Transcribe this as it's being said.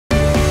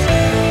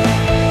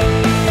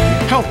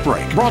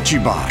HealthBreak, brought to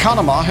you by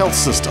Conemaugh Health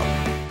System.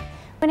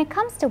 When it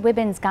comes to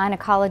women's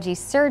gynecology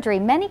surgery,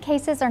 many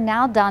cases are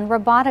now done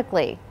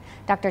robotically.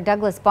 Dr.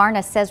 Douglas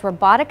Barnas says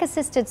robotic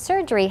assisted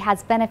surgery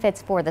has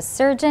benefits for the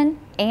surgeon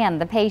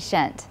and the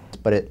patient.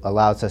 But it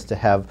allows us to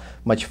have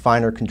much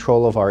finer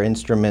control of our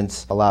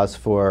instruments, allows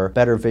for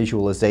better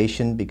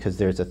visualization because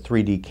there's a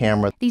 3D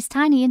camera. These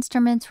tiny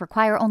instruments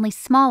require only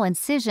small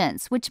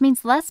incisions, which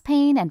means less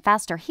pain and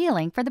faster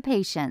healing for the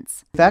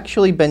patients. We've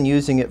actually been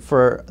using it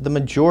for the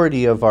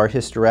majority of our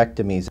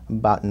hysterectomies.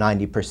 About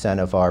 90%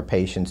 of our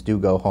patients do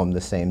go home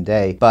the same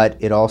day, but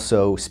it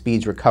also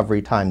speeds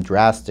recovery time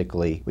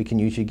drastically. We can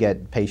usually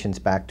get patients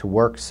back to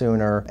work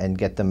sooner and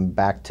get them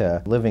back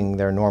to living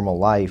their normal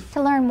life.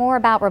 To learn more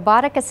about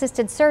robotic assisted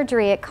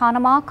surgery at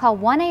Conemaugh, call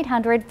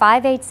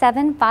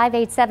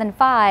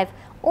 1-800-587-5875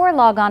 or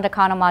log on to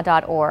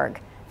conemaugh.org.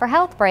 For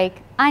HealthBreak,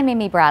 I'm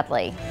Amy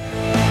Bradley.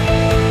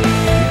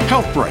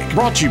 HealthBreak,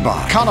 brought to you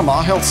by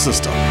Conemaugh Health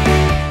System.